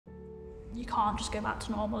you can't just go back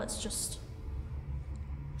to normal. It's just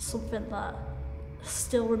something that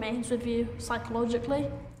still remains with you psychologically.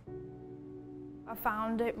 I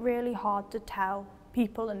found it really hard to tell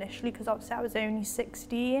people initially because obviously I was only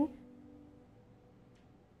 16.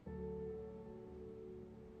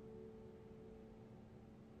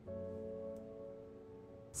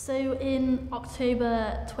 So in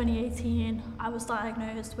October 2018, I was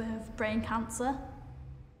diagnosed with brain cancer.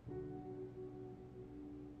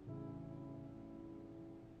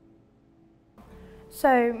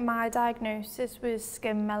 So my diagnosis was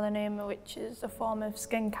skin melanoma, which is a form of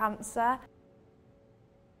skin cancer.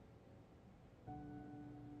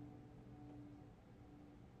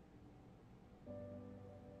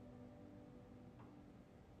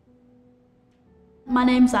 My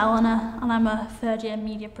name's Eleanor and I'm a third year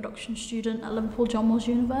media production student at Liverpool John Moores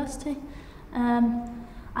University.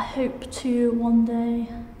 I hope to one day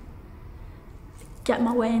get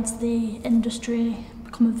my way into the industry,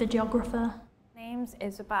 become a videographer. My name's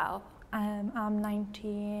Isabel. I'm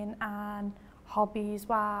 19 and hobbies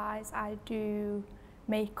wise I do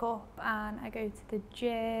makeup and I go to the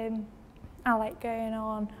gym. I like going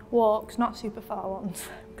on walks, not super far ones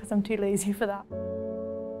because I'm too lazy for that.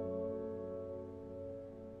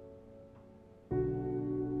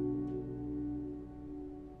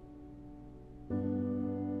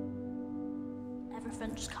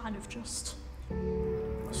 Everything just kind of just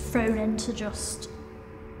was thrown into just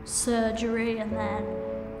surgery and then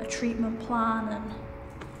a treatment plan, and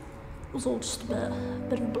it was all just a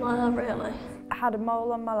bit of a blur really. I had a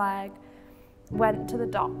mole on my leg, went to the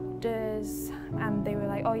doctors and they were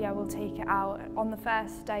like, oh yeah, we'll take it out. On the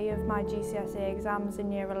first day of my GCSE exams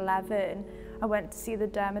in year 11, I went to see the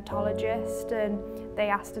dermatologist and they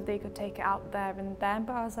asked if they could take it out there and then,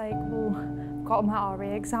 but I was like, well, I've got my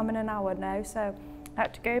RE exam in an hour now, so I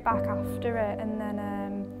had to go back after it. And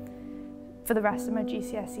then for the rest of my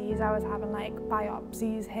GCSEs, I was having like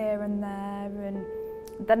biopsies here and there, and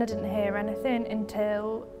then I didn't hear anything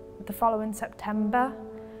until the following September.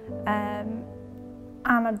 And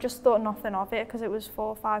I just thought nothing of it because it was 4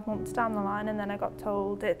 or 5 months down the line, and then I got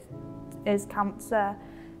told it is cancer.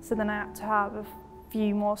 So then I had to have a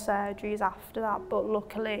few more surgeries after that, but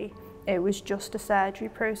luckily it was just a surgery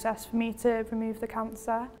process for me to remove the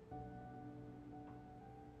cancer.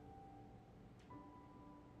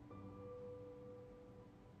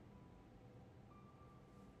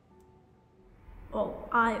 Well,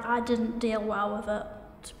 I didn't deal well with it,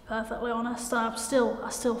 to be perfectly honest. I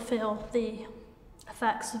still feel the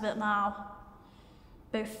effects of it now,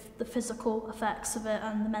 both the physical effects of it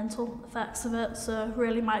and the mental effects of it. So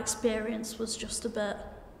really my experience was just it's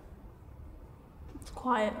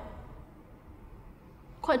quite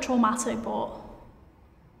traumatic, but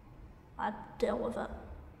I deal with it.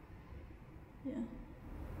 Yeah.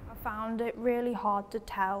 I found it really hard to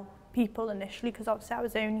tell people initially because obviously I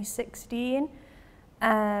was only 16.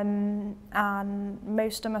 And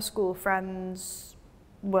most of my school friends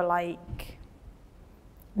were like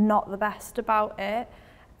not the best about it,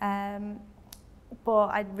 but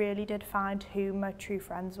I really did find who my true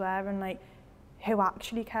friends were and like who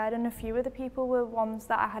actually cared, and a few of the people were ones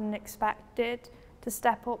that I hadn't expected to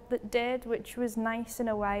step up that did, which was nice in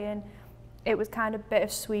a way, and it was kind of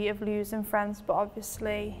bittersweet of losing friends, but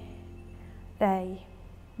obviously they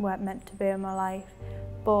weren't meant to be in my life.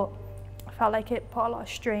 But I felt like it put a lot of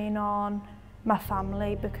strain on my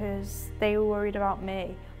family because they were worried about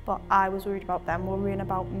me, but I was worried about them worrying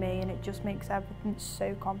about me, and it just makes everything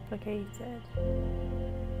so complicated.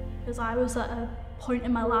 Because I was at a point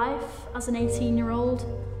in my life as an 18-year-old,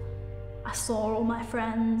 I saw all my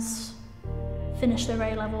friends finish their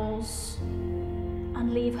A-levels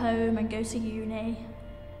and leave home and go to uni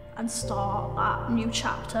and start that new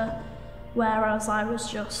chapter, whereas I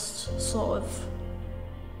was just sort of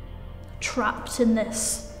trapped in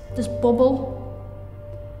this bubble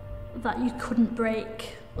that you couldn't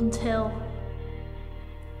break until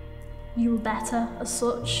you were better as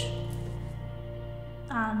such.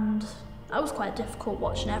 And that was quite difficult,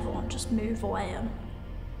 watching everyone just move away and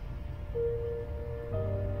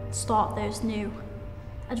start those new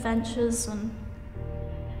adventures, and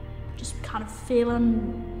just kind of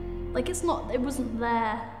feeling like it wasn't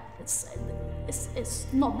there. It's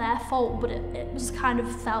not their fault, but it was kind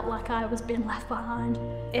of felt like I was being left behind.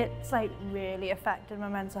 It's like really affected my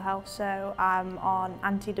mental health, so I'm on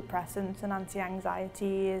antidepressants and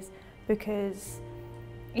anti-anxieties because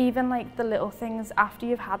even like the little things after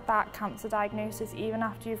you've had that cancer diagnosis, even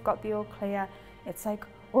after you've got the all clear, it's like,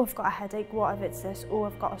 oh, I've got a headache, what if it's this? Oh,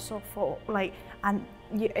 I've got a sore foot, like, and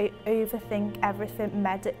you overthink everything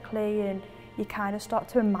medically, and you kind of start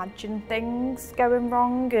to imagine things going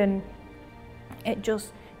wrong, and it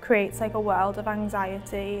just creates like a world of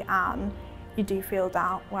anxiety, and you do feel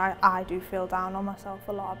down. Well, I do feel down on myself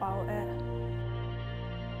a lot about it.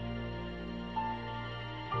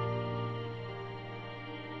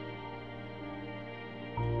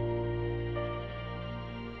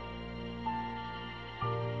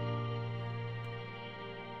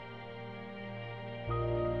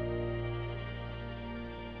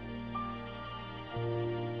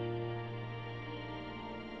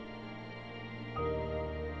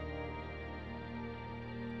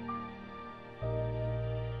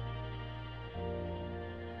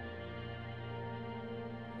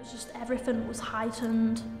 Just everything was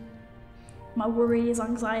heightened. My worries,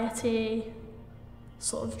 anxiety,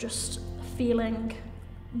 sort of just feeling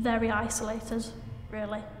very isolated,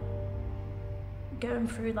 really, going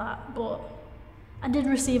through that. But I did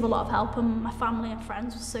receive a lot of help, and my family and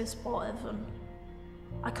friends were so supportive, and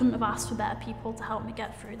I couldn't have asked for better people to help me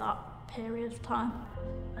get through that period of time.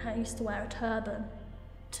 I used to wear a turban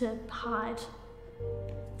to hide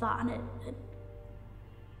that, and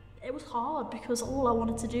it was hard because all I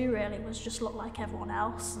wanted to do really was just look like everyone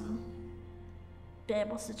else and be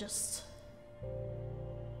able to just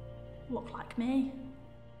look like me.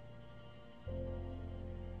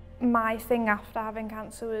 My thing after having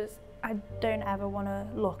cancer was I don't ever want to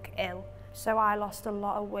look ill. So I lost a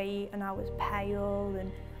lot of weight and I was pale,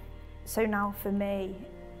 and so now for me,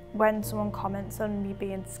 when someone comments on me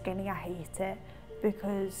being skinny, I hate it,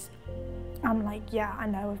 because I'm like, yeah, I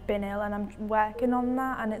know I've been ill and I'm working on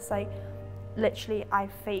that, and it's like, literally I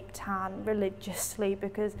fake tan religiously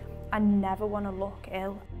because I never want to look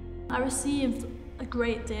ill. I received a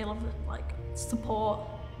great deal of support,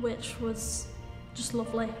 which was just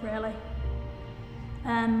lovely, really.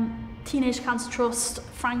 Teenage Cancer Trust,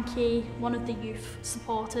 Frankie, one of the youth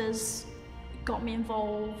supporters, got me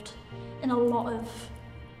involved in a lot of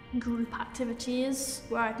group activities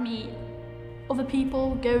where I'd meet other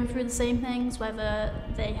people going through the same things, whether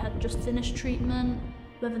they had just finished treatment,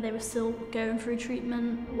 whether they were still going through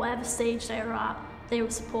treatment, whatever stage they were at, they were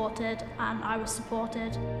supported and I was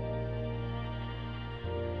supported.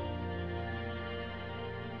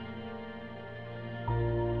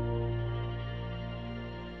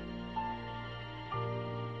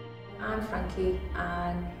 I'm Frankie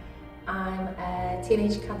and I'm a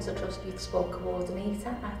Teenage Cancer Trust Youth Sport Coordinator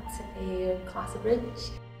at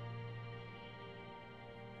Clatterbridge.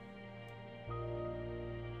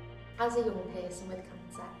 As a young person with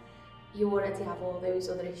cancer, you already have all those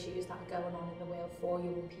other issues that are going on in the world for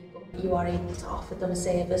young people. You are able to offer them a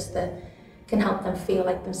service that can help them feel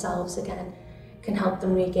like themselves again, can help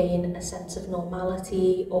them regain a sense of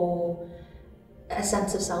normality or a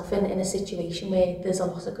sense of self in a situation where there's a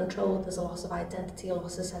loss of control, there's a loss of identity, a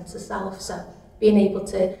loss of sense of self. So being able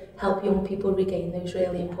to help young people regain those is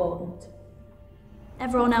really important.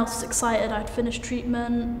 Everyone else was excited I'd finished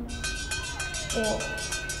treatment, or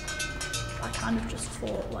I kind of just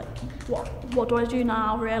thought, like, what do I do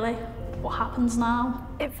now, really? What happens now?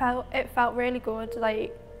 It felt really good.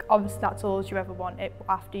 Like, obviously that's all you ever want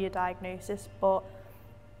after your diagnosis, but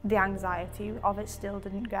the anxiety of it still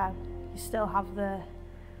didn't go. You still have the,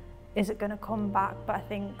 is it going to come back? But I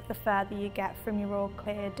think the further you get from your all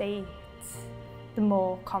clear date, the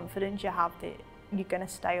more confidence you have that you're going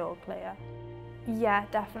to stay all clear. Yeah,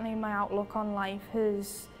 definitely my outlook on life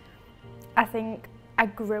has, I think I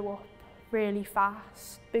grew up really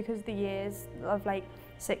fast, because the years of like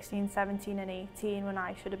 16, 17 and 18 when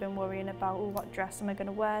I should have been worrying about, oh, what dress am I going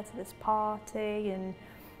to wear to this party, and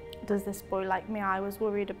does this boy like me? I was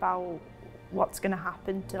worried about what's going to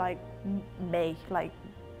happen to like me, like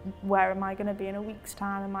where am I going to be in a week's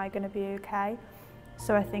time, am I going to be okay?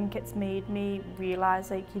 So I think it's made me realise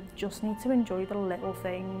like you just need to enjoy the little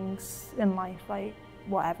things in life, like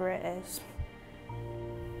whatever it is.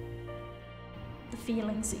 The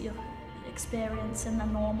feelings that you're experiencing are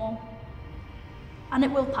normal and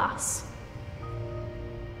it will pass.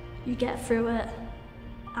 You get through it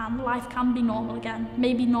and life can be normal again.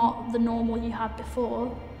 Maybe not the normal you had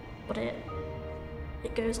before, but it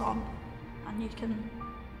goes on and you can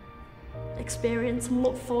experience and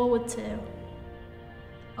look forward to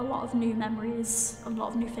a lot of new memories, a lot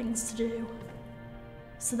of new things to do.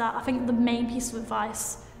 So that I think the main piece of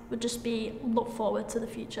advice would just be look forward to the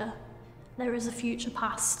future. There is a future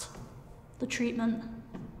past the treatment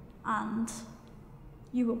and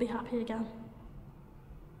you will be happy again.